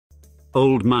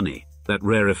Old money, that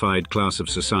rarefied class of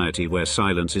society where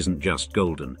silence isn't just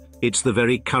golden, it's the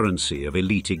very currency of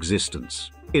elite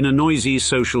existence. In a noisy,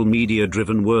 social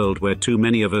media-driven world where too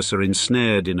many of us are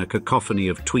ensnared in a cacophony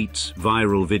of tweets,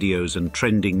 viral videos, and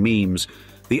trending memes,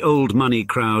 the old money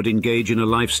crowd engage in a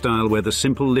lifestyle where the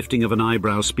simple lifting of an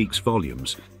eyebrow speaks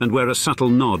volumes, and where a subtle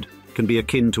nod can be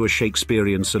akin to a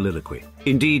Shakespearean soliloquy.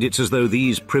 Indeed, it's as though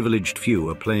these privileged few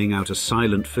are playing out a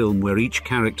silent film where each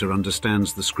character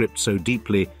understands the script so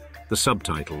deeply, the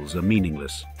subtitles are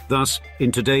meaningless. Thus, in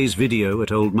today's video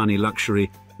at Old Money Luxury,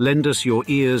 lend us your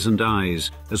ears and eyes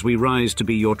as we rise to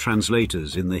be your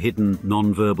translators in the hidden,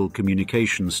 non-verbal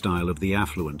communication style of the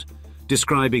affluent,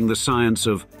 describing the science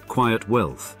of quiet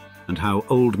wealth and how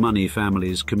old money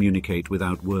families communicate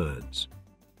without words.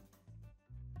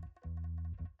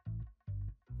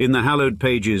 In the hallowed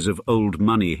pages of old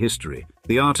money history,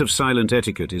 the art of silent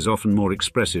etiquette is often more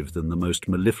expressive than the most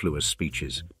mellifluous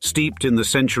speeches. Steeped in the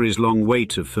centuries-long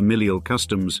weight of familial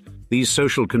customs, these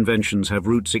social conventions have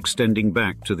roots extending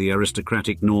back to the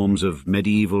aristocratic norms of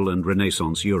medieval and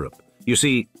Renaissance Europe. You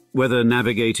see, whether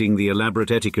navigating the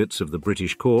elaborate etiquettes of the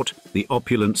British court, the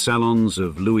opulent salons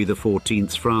of Louis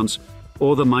XIV's France,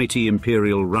 or the mighty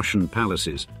imperial Russian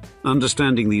palaces,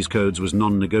 understanding these codes was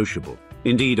non-negotiable.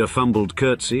 Indeed, a fumbled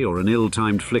curtsy or an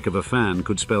ill-timed flick of a fan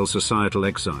could spell societal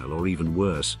exile or even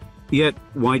worse. Yet,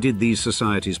 why did these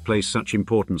societies place such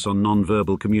importance on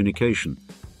non-verbal communication?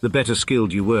 The better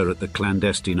skilled you were at the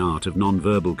clandestine art of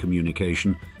non-verbal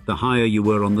communication, the higher you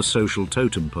were on the social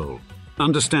totem pole.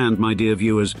 Understand, my dear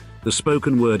viewers, the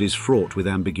spoken word is fraught with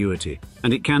ambiguity,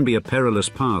 and it can be a perilous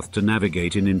path to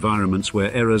navigate in environments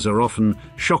where errors are often,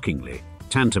 shockingly,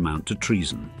 tantamount to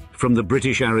treason. From the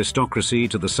British aristocracy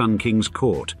to the Sun King's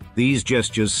court, these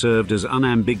gestures served as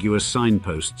unambiguous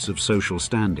signposts of social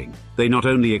standing. They not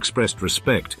only expressed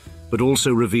respect, but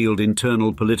also revealed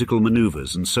internal political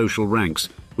maneuvers and social ranks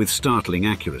with startling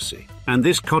accuracy. And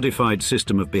this codified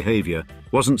system of behavior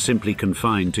wasn't simply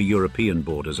confined to European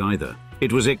borders either.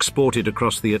 It was exported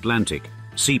across the Atlantic,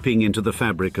 seeping into the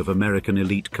fabric of American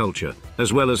elite culture,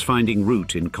 as well as finding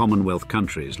root in Commonwealth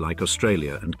countries like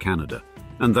Australia and Canada.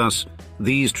 And thus,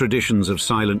 these traditions of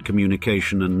silent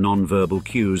communication and non-verbal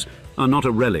cues are not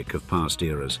a relic of past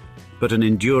eras, but an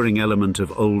enduring element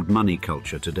of old money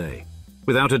culture today.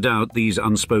 Without a doubt, these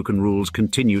unspoken rules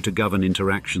continue to govern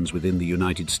interactions within the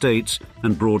United States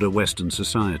and broader Western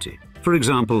society. For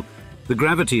example, the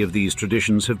gravity of these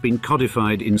traditions have been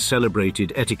codified in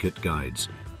celebrated etiquette guides,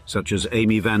 such as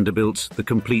Amy Vanderbilt's The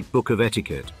Complete Book of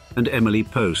Etiquette and Emily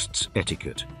Post's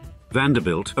Etiquette.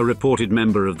 Vanderbilt, a reported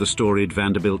member of the storied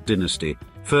Vanderbilt dynasty,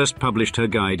 first published her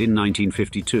guide in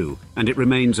 1952, and it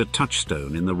remains a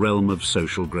touchstone in the realm of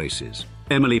social graces.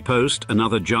 Emily Post,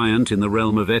 another giant in the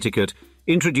realm of etiquette,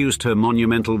 introduced her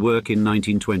monumental work in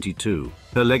 1922.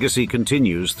 Her legacy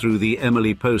continues through the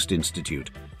Emily Post Institute,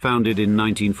 founded in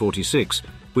 1946,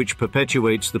 which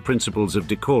perpetuates the principles of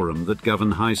decorum that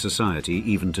govern high society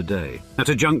even today. At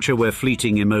a juncture where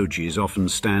fleeting emojis often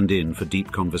stand in for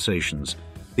deep conversations,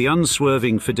 the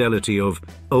unswerving fidelity of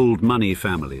old money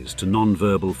families to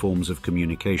non-verbal forms of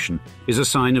communication is a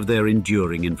sign of their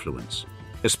enduring influence,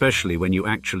 especially when you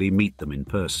actually meet them in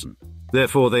person.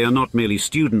 Therefore, they are not merely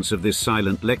students of this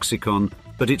silent lexicon,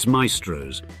 but its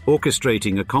maestros,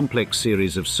 orchestrating a complex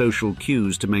series of social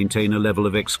cues to maintain a level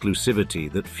of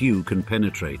exclusivity that few can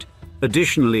penetrate.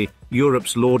 Additionally,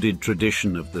 Europe's lauded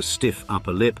tradition of the stiff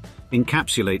upper lip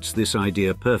encapsulates this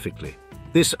idea perfectly.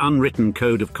 This unwritten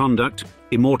code of conduct,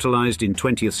 immortalized in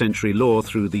 20th century law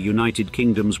through the United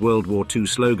Kingdom's World War II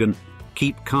slogan,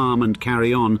 "Keep calm and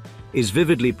carry on," is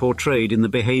vividly portrayed in the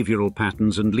behavioral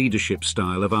patterns and leadership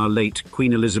style of our late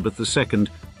Queen Elizabeth II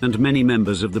and many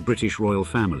members of the British royal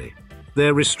family.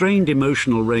 Their restrained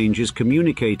emotional range is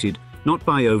communicated not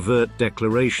by overt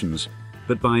declarations,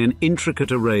 but by an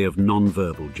intricate array of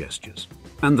non-verbal gestures.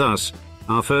 And thus,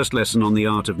 our first lesson on the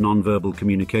art of non-verbal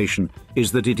communication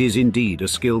is that it is indeed a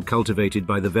skill cultivated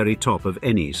by the very top of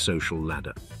any social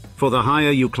ladder. For the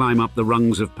higher you climb up the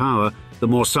rungs of power, the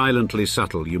more silently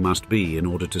subtle you must be in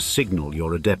order to signal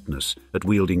your adeptness at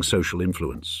wielding social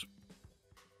influence.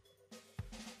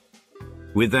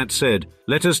 With that said,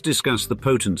 let us discuss the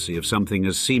potency of something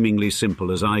as seemingly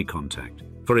simple as eye contact,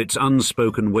 for its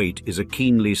unspoken weight is a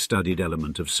keenly studied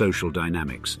element of social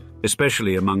dynamics,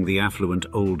 especially among the affluent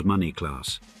old money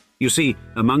class. You see,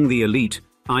 among the elite,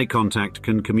 eye contact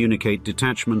can communicate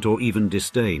detachment or even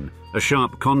disdain, a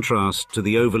sharp contrast to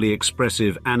the overly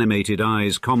expressive, animated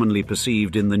eyes commonly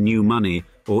perceived in the new money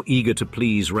or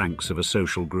eager-to-please ranks of a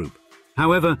social group.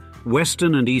 However,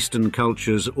 Western and Eastern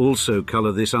cultures also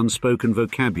color this unspoken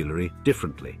vocabulary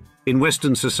differently. In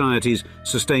Western societies,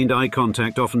 sustained eye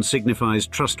contact often signifies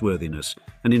trustworthiness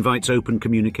and invites open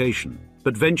communication.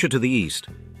 But venture to the East,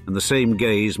 and the same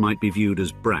gaze might be viewed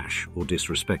as brash or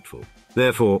disrespectful.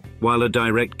 Therefore, while a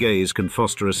direct gaze can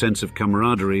foster a sense of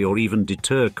camaraderie or even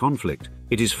deter conflict,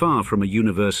 it is far from a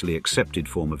universally accepted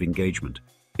form of engagement.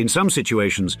 In some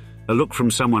situations, a look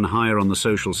from someone higher on the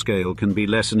social scale can be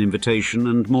less an invitation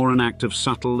and more an act of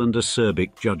subtle and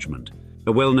acerbic judgment.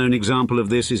 A well-known example of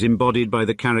this is embodied by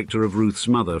the character of Ruth's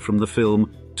mother from the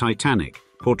film Titanic,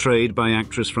 portrayed by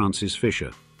actress Frances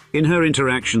Fisher. In her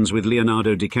interactions with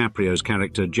Leonardo DiCaprio's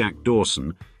character Jack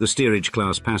Dawson, the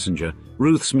steerage-class passenger,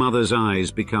 Ruth's mother's eyes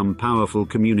become powerful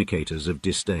communicators of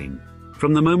disdain.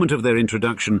 From the moment of their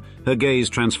introduction, her gaze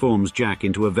transforms Jack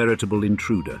into a veritable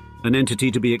intruder, an entity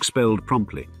to be expelled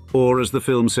promptly, or, as the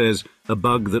film says, a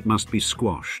bug that must be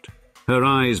squashed. Her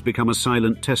eyes become a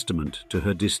silent testament to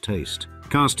her distaste,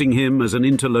 casting him as an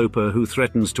interloper who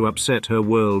threatens to upset her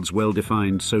world's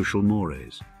well-defined social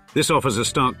mores. This offers a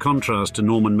stark contrast to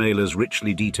Norman Mailer's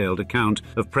richly detailed account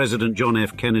of President John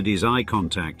F. Kennedy's eye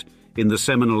contact in the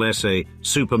seminal essay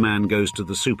Superman Goes to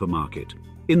the Supermarket.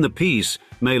 In the piece,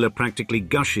 Mailer practically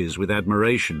gushes with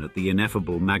admiration at the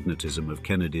ineffable magnetism of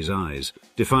Kennedy's eyes,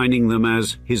 defining them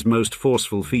as his most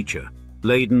forceful feature,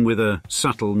 laden with a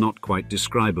subtle, not quite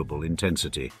describable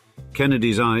intensity.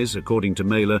 Kennedy's eyes, according to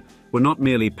Mailer, were not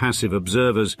merely passive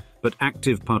observers, but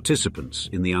active participants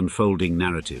in the unfolding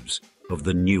narratives of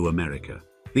the new America.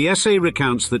 The essay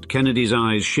recounts that Kennedy's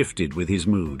eyes shifted with his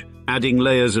mood, adding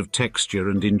layers of texture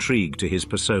and intrigue to his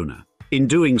persona. In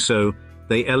doing so,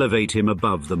 they elevate him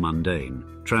above the mundane,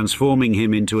 transforming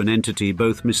him into an entity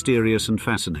both mysterious and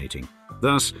fascinating.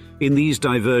 Thus, in these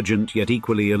divergent yet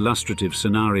equally illustrative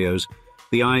scenarios,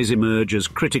 the eyes emerge as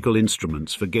critical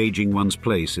instruments for gauging one's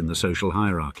place in the social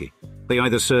hierarchy. They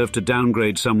either serve to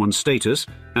downgrade someone's status,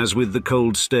 as with the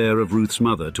cold stare of Ruth's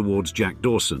mother towards Jack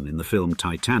Dawson in the film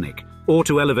Titanic, or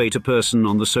to elevate a person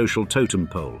on the social totem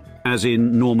pole, as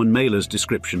in Norman Mailer's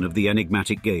description of the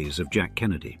enigmatic gaze of Jack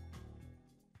Kennedy.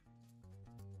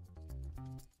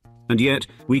 And yet,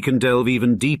 we can delve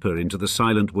even deeper into the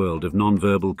silent world of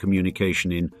nonverbal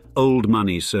communication in old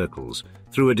money circles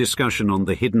through a discussion on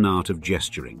the hidden art of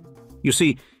gesturing. You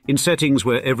see, in settings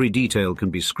where every detail can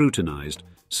be scrutinized,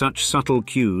 such subtle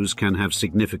cues can have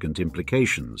significant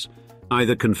implications,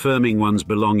 either confirming one's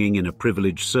belonging in a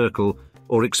privileged circle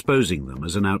or exposing them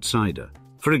as an outsider.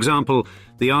 For example,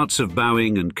 the arts of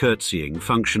bowing and curtsying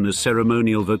function as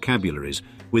ceremonial vocabularies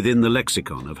within the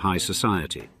lexicon of high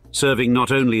society, serving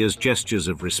not only as gestures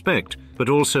of respect, but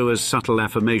also as subtle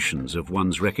affirmations of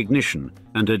one's recognition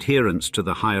and adherence to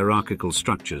the hierarchical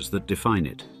structures that define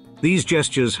it. These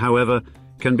gestures, however,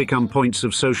 can become points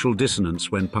of social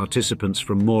dissonance when participants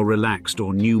from more relaxed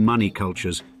or new money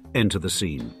cultures enter the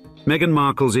scene. Meghan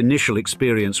Markle's initial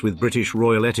experience with British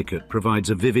royal etiquette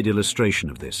provides a vivid illustration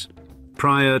of this.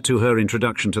 Prior to her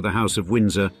introduction to the House of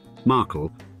Windsor,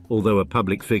 Markle, although a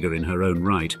public figure in her own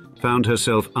right, found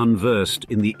herself unversed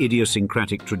in the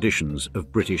idiosyncratic traditions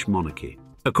of British monarchy.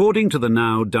 According to the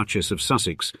now Duchess of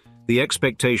Sussex, the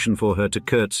expectation for her to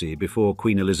curtsy before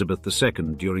Queen Elizabeth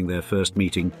II during their first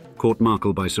meeting caught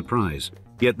Markle by surprise.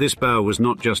 Yet this bow was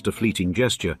not just a fleeting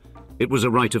gesture, it was a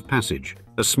rite of passage,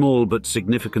 a small but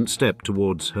significant step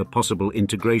towards her possible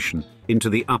integration into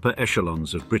the upper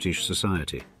echelons of British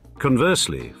society.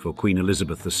 Conversely, for Queen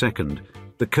Elizabeth II,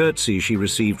 the curtsy she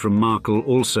received from Markle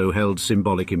also held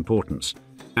symbolic importance.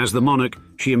 As the monarch,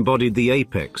 she embodied the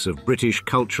apex of British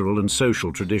cultural and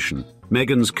social tradition.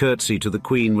 Meghan's curtsy to the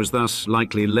Queen was thus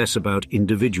likely less about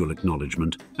individual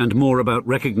acknowledgement and more about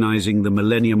recognizing the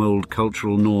millennium-old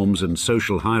cultural norms and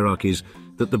social hierarchies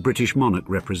that the British monarch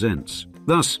represents.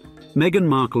 Thus, Meghan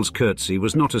Markle's curtsy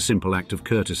was not a simple act of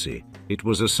courtesy. It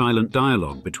was a silent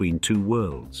dialogue between two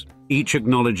worlds, each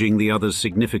acknowledging the other's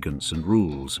significance and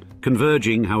rules,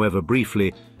 converging, however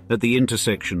briefly, at the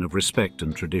intersection of respect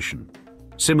and tradition.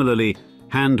 Similarly,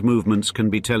 hand movements can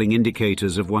be telling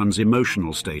indicators of one's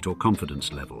emotional state or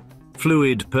confidence level.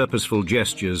 Fluid, purposeful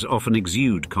gestures often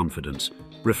exude confidence,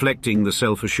 reflecting the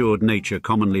self-assured nature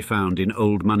commonly found in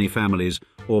old money families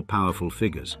or powerful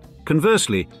figures.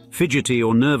 Conversely, fidgety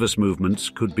or nervous movements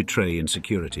could betray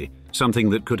insecurity, something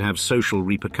that could have social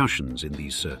repercussions in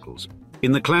these circles.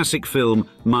 In the classic film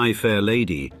My Fair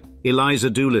Lady, Eliza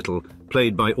Doolittle,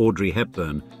 played by Audrey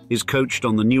Hepburn, is coached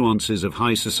on the nuances of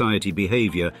high society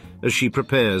behavior as she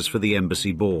prepares for the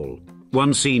embassy ball.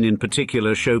 One scene in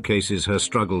particular showcases her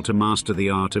struggle to master the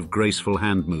art of graceful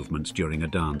hand movements during a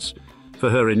dance. For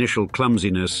her initial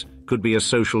clumsiness could be a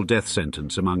social death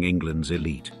sentence among England's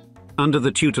elite. Under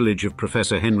the tutelage of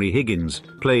Professor Henry Higgins,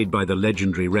 played by the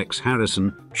legendary Rex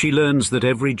Harrison, she learns that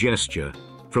every gesture,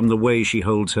 from the way she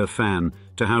holds her fan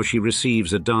to how she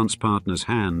receives a dance partner's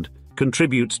hand,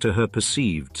 contributes to her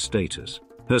perceived status.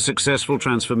 Her successful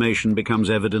transformation becomes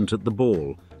evident at the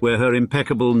ball, where her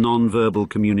impeccable non-verbal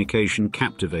communication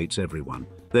captivates everyone,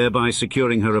 thereby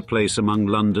securing her a place among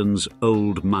London's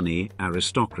old money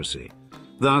aristocracy.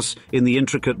 Thus, in the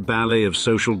intricate ballet of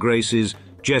social graces,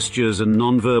 gestures and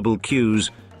non-verbal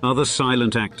cues are the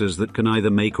silent actors that can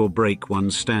either make or break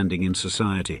one's standing in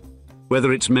society.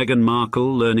 Whether it's Meghan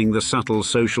Markle learning the subtle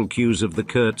social cues of the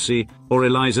curtsy, or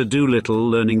Eliza Doolittle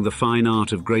learning the fine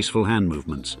art of graceful hand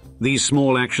movements, these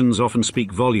small actions often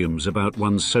speak volumes about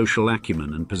one's social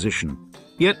acumen and position.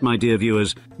 Yet, my dear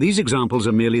viewers, these examples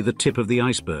are merely the tip of the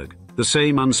iceberg. The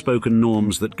same unspoken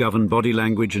norms that govern body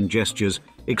language and gestures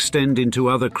extend into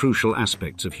other crucial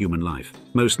aspects of human life,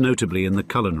 most notably in the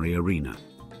culinary arena.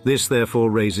 This therefore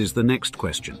raises the next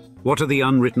question. What are the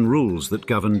unwritten rules that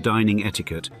govern dining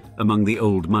etiquette among the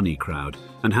old money crowd,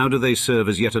 and how do they serve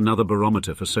as yet another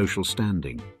barometer for social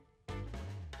standing?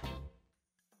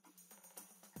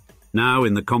 Now,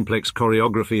 in the complex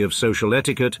choreography of social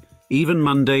etiquette, even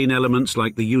mundane elements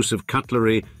like the use of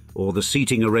cutlery or the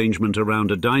seating arrangement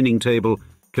around a dining table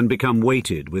can become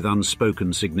weighted with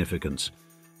unspoken significance.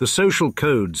 The social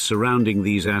codes surrounding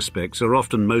these aspects are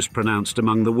often most pronounced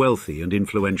among the wealthy and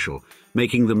influential,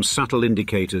 making them subtle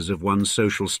indicators of one's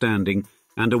social standing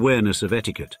and awareness of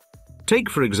etiquette. Take,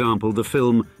 for example, the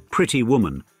film Pretty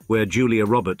Woman, where Julia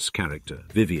Roberts' character,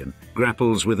 Vivian,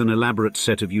 grapples with an elaborate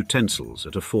set of utensils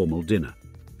at a formal dinner.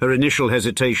 Her initial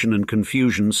hesitation and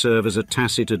confusion serve as a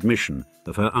tacit admission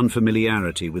of her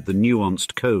unfamiliarity with the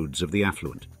nuanced codes of the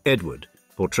affluent. Edward,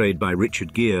 portrayed by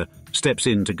Richard Gere, steps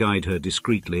in to guide her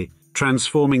discreetly,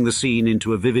 transforming the scene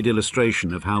into a vivid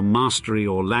illustration of how mastery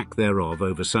or lack thereof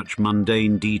over such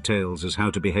mundane details as how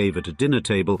to behave at a dinner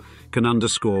table can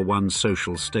underscore one's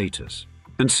social status.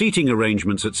 And seating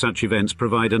arrangements at such events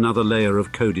provide another layer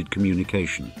of coded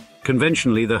communication.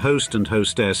 Conventionally, the host and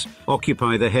hostess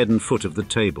occupy the head and foot of the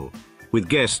table, with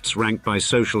guests ranked by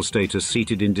social status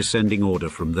seated in descending order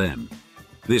from them.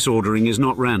 This ordering is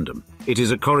not random. It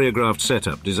is a choreographed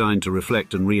setup designed to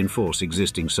reflect and reinforce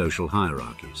existing social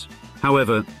hierarchies.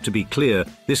 However, to be clear,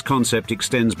 this concept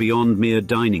extends beyond mere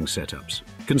dining setups.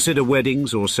 Consider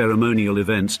weddings or ceremonial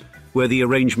events where the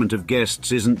arrangement of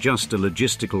guests isn't just a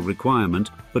logistical requirement,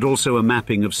 but also a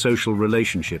mapping of social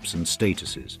relationships and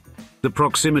statuses. The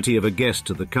proximity of a guest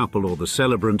to the couple or the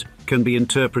celebrant can be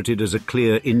interpreted as a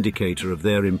clear indicator of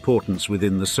their importance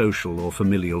within the social or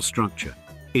familial structure.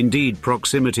 Indeed,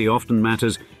 proximity often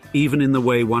matters even in the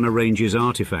way one arranges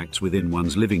artifacts within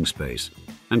one's living space,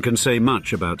 and can say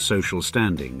much about social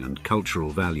standing and cultural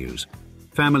values.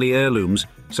 Family heirlooms,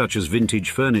 such as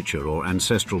vintage furniture or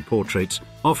ancestral portraits,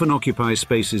 often occupy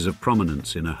spaces of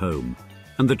prominence in a home.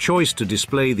 And the choice to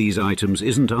display these items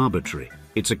isn't arbitrary.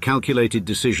 It's a calculated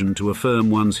decision to affirm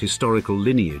one's historical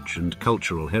lineage and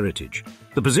cultural heritage.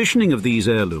 The positioning of these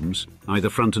heirlooms, either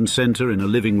front and center in a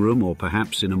living room or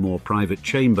perhaps in a more private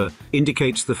chamber,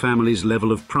 indicates the family's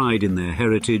level of pride in their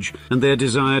heritage and their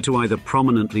desire to either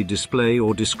prominently display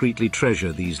or discreetly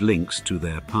treasure these links to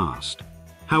their past.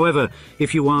 However,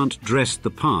 if you aren't dressed the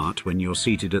part when you're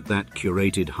seated at that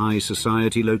curated high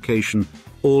society location,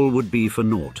 all would be for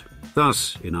naught.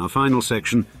 Thus, in our final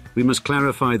section, we must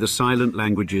clarify the silent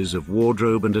languages of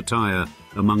wardrobe and attire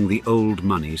among the old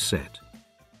money set.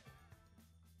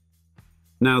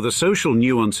 Now, the social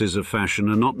nuances of fashion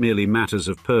are not merely matters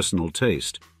of personal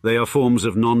taste. They are forms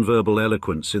of non-verbal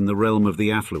eloquence in the realm of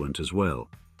the affluent as well.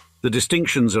 The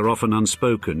distinctions are often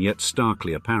unspoken, yet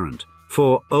starkly apparent.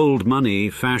 For old money,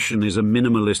 fashion is a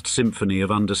minimalist symphony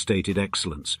of understated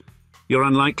excellence. You're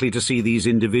unlikely to see these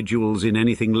individuals in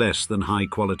anything less than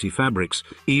high-quality fabrics,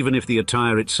 even if the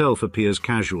attire itself appears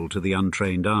casual to the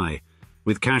untrained eye,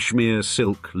 with cashmere,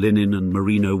 silk, linen and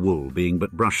merino wool being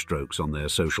but brushstrokes on their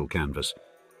social canvas.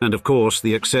 And of course,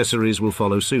 the accessories will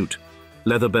follow suit.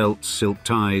 Leather belts, silk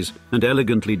ties, and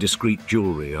elegantly discreet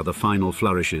jewelry are the final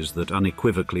flourishes that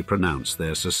unequivocally pronounce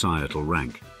their societal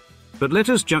rank. But let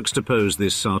us juxtapose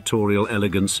this sartorial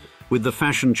elegance with the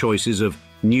fashion choices of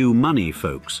new money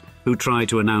folks who try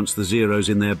to announce the zeros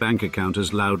in their bank account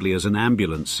as loudly as an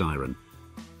ambulance siren.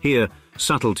 Here,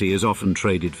 subtlety is often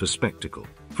traded for spectacle.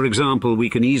 For example, we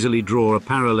can easily draw a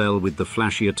parallel with the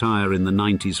flashy attire in the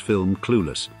 90s film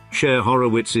Clueless. Cher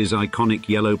Horowitz's iconic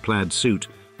yellow plaid suit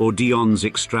or Dion's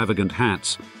extravagant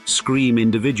hats scream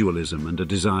individualism and a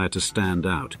desire to stand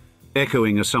out,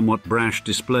 echoing a somewhat brash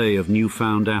display of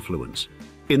newfound affluence.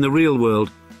 In the real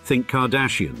world, think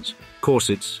Kardashians,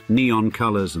 Corsets, neon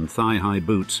colours and thigh-high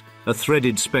boots, a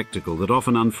threaded spectacle that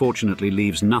often unfortunately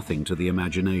leaves nothing to the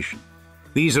imagination.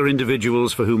 These are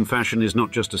individuals for whom fashion is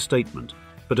not just a statement,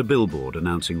 but a billboard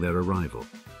announcing their arrival.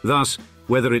 Thus,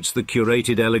 whether it's the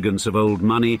curated elegance of old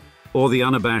money or the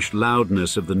unabashed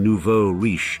loudness of the nouveau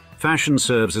riche, fashion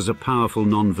serves as a powerful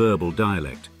non-verbal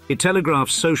dialect. It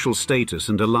telegraphs social status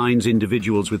and aligns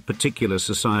individuals with particular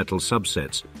societal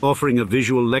subsets, offering a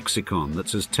visual lexicon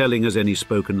that's as telling as any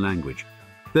spoken language.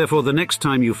 Therefore, the next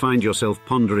time you find yourself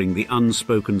pondering the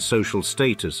unspoken social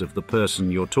status of the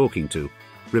person you're talking to,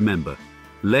 remember,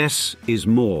 less is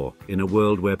more in a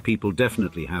world where people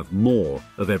definitely have more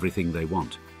of everything they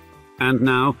want. And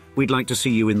now, we'd like to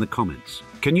see you in the comments.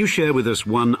 Can you share with us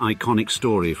one iconic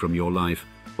story from your life,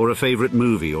 or a favorite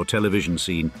movie or television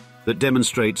scene that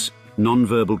demonstrates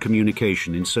non-verbal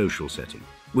communication in social setting?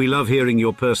 We love hearing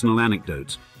your personal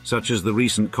anecdotes, such as the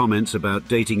recent comments about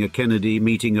dating a Kennedy,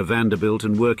 meeting a Vanderbilt,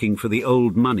 and working for the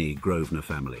old money Grosvenor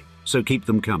family. So keep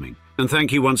them coming. And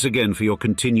thank you once again for your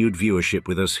continued viewership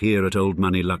with us here at Old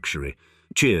Money Luxury.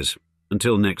 Cheers.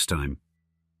 Until next time.